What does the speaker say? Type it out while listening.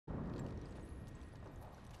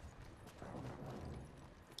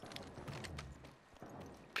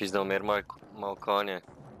Pizda umer malo konje,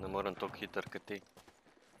 ne morem toliko hiter kot ti.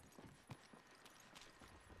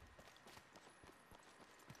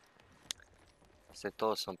 Saj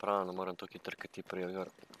to sem pravil, ne morem toliko hiter kot ti prijel gor.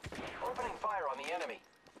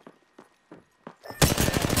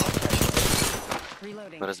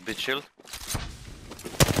 Razbit shield.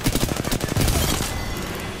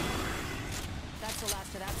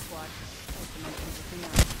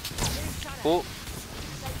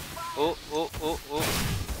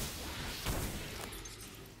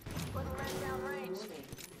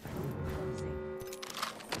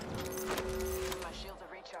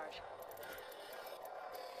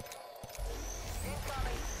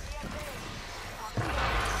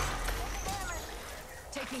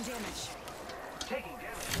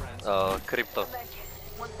 Kripto.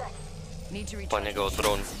 Pa njegov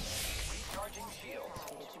dron.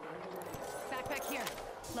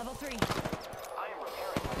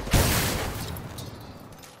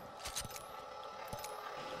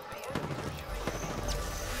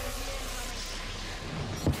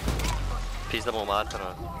 Pizda mu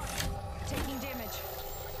materno.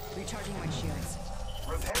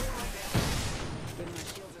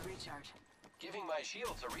 Giving my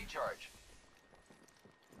shields a recharge.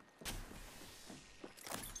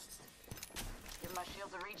 Give my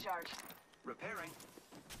shields a recharge. Repairing.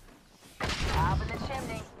 Up in the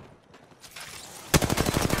chimney.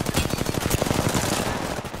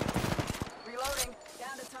 Reloading.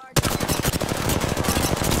 Down to target.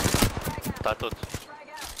 Tá tudo.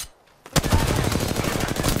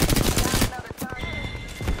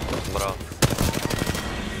 Bravo.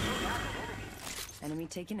 Enemy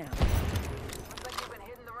taken out. Looks like you've been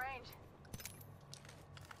hitting the range.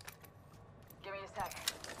 Give me a sec.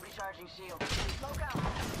 Recharging shield. Smoke out.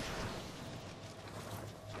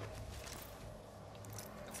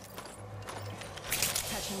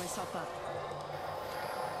 Patching myself up.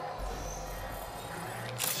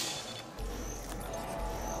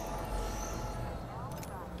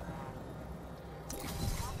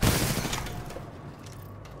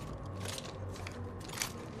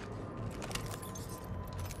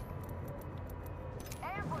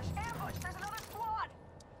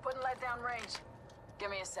 Range.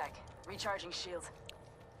 Give me a sec. Recharging shield.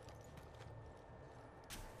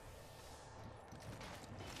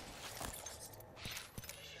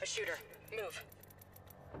 A shooter. Move.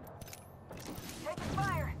 Taking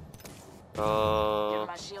fire. Give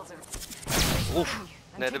my shields a... Uf,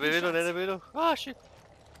 ne da bi videl. Ah, shit.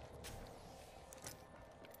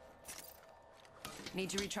 Need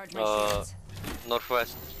to recharge my shields.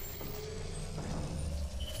 Northwest.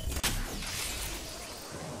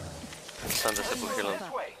 Sam da se pohilam.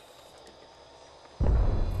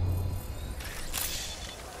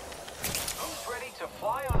 Who's ready to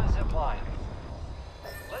fly on a zip line?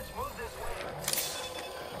 Let's move this way.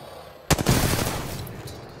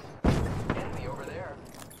 Enemy over there.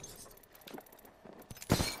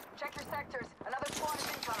 Check your sectors. Another squad is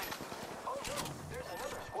incoming. Oh no, there's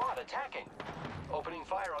another squad attacking. Opening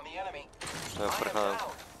fire on the enemy. I am down.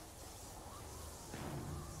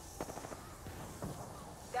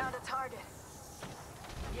 Down to target.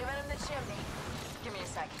 Giving him the chimney. Give me a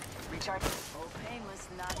sec. Recharge. Oh, painless.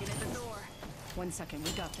 Knocking at the door. 1 second,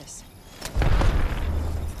 we got this.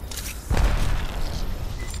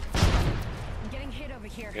 I'm getting hit over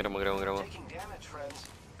here. Gremo. Taking damage, friends.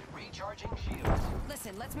 Recharging shields.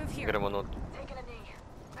 Listen, let's move here. Gremo not. Taking a knee.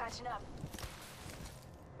 Patching up.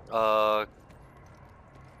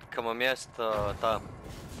 Kam imam jaz ta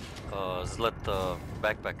zlat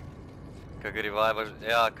backpack. Ka ga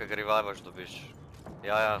revivaš dobiš.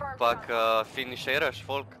 Ja, pa ka finisheraš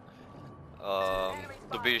folk,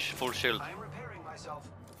 dobiš full shield.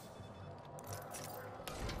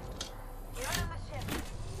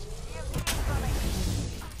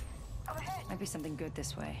 Might be something good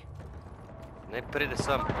this way. Ne pride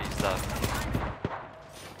sam, pizda.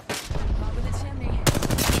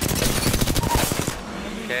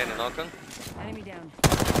 Okay, ne knock on. Enemy down.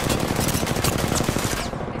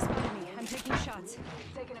 They spotted me. I'm taking shots.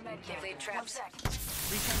 Taking a med kit. Lead traps.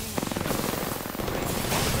 Recharging my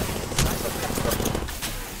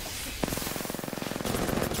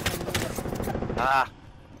Ah!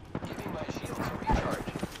 Giving my shields a recharge.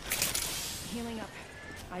 Healing up.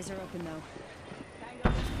 Eyes are open though.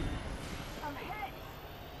 I'm hit.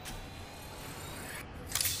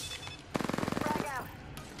 Frag out.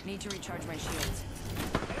 Need to recharge my shields.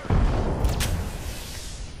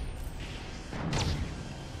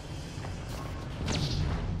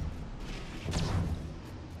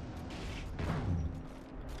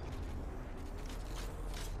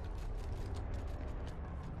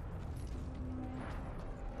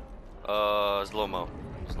 Zelo malo.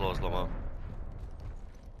 Zlo zlomao.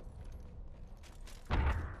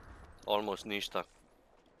 Almost ništa.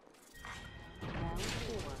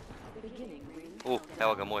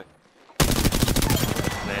 Evo ga moj.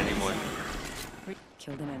 Ne, ni moj.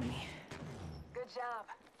 Killed an enemy. Good job.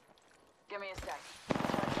 Give me a sec.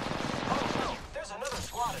 Oh no, there's another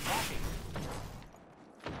squad attacking.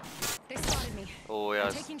 They spotted me. O, I'm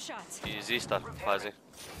ja taking shots. iz ista fazi.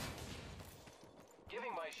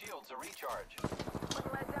 Giving my shields a recharge.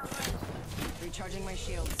 Recharging my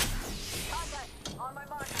shields. Contact on my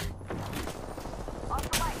marker. Off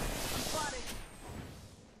the light. Spotted.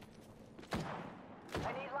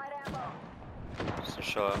 I need light ammo.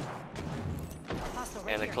 Slušao. Hostile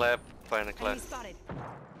right Ene here. klep, pa ene klep. Enemy spotted.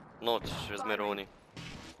 Noć, še zmer oni.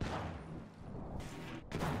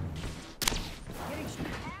 Getting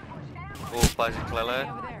shot. O, pazi klele.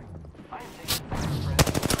 Enemy over there. I am taking fire, friend.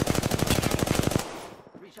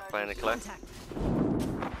 Pa ene klep. Contact.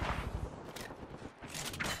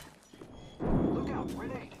 Look out,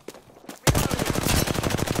 grenade.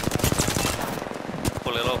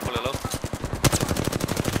 Fully low.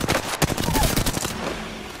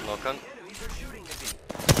 Nokan. Enemies are shooting at me.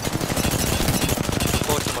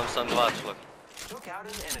 Hoću vam sam dva človek. Took out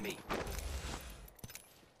an enemy.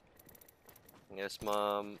 Jaz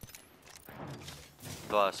imam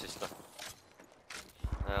dva asista.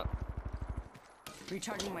 Ja,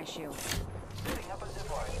 Recharging my shields. Setting up a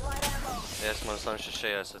zipline. Need light ammo. jaz imam sam še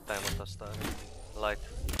 60 temota stari. Light.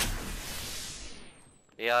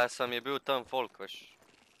 Ja, sam je bil tam folk, veš.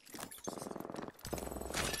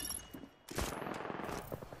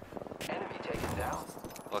 Enemy taken down.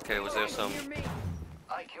 Ok, vzel sem. Near me.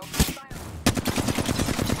 I killed the fire.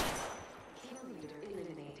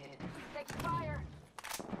 Take fire.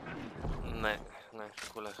 Ne,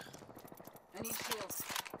 kule. I need shields.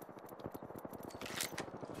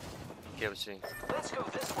 Kje bi si? Let's go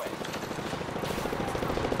this way.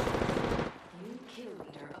 New kill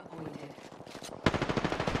leader.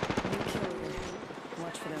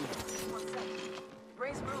 Watch for them.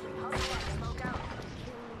 Raise moving. Hustle up. Smoke out.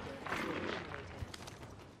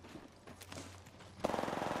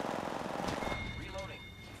 Reloading.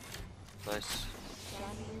 Nice.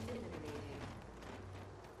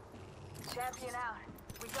 Champion out.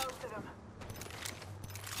 We go to them.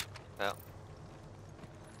 Ja.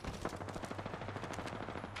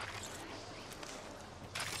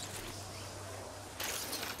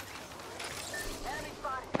 Enemy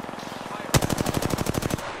spotted.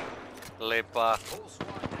 Lepa. Whole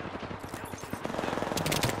squad down.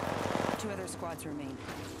 2 other squads remain.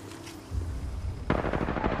 Fire on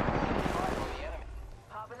the enemy.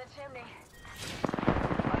 Hop in the chimney.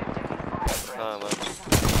 I am taking fire, friends. Ah, man.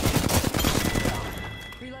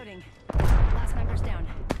 Reloading. Last member's down.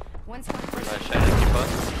 One squad Daar first. is jij ekipa.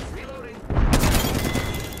 Reloading.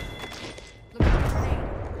 Look at the grenade.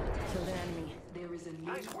 Killed an enemy. There is a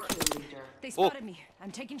new Nice work. kill leader. They spotted me.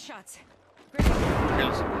 I'm taking shots. Grenade.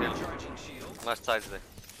 Hills. Charging shield. Naast sides there.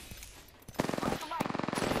 Off the light.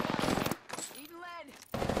 Eating lead.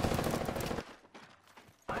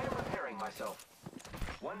 I am repairing myself.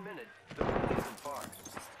 1 minute. The ring isn't far.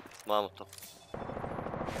 Mamo to.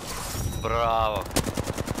 Bravo.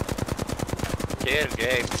 Care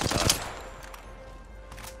game, stari.